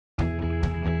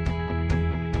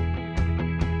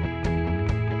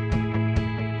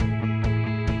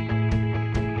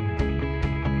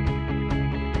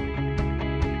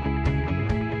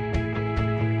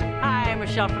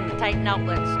Michelle from the Titan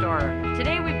Outlet store.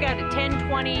 Today we've got a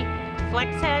 1020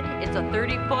 Flexhead. It's a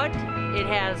 30-foot. It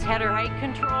has header height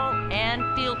control and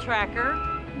field tracker.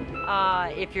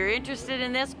 If you're interested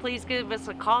in this, please give us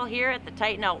a call here at the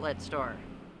Titan Outlet store.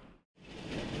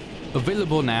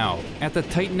 Available now at the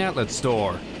Titan Outlet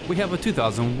store, we have a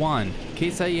 2001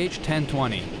 Case IH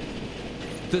 1020.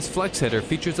 This flex header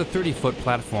features a 30-foot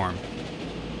platform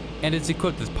and is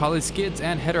equipped with poly skids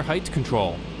and header height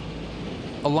control,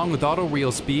 along with auto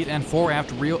reel speed and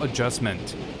fore-aft reel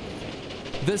adjustment.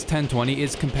 This 1020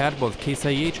 is compatible with Case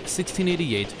IH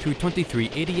 1688 through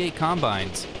 2388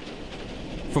 combines.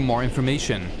 For more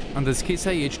information on this Case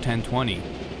IH 1020,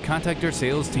 contact our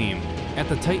sales team at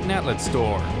the Titan Outlet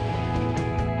store.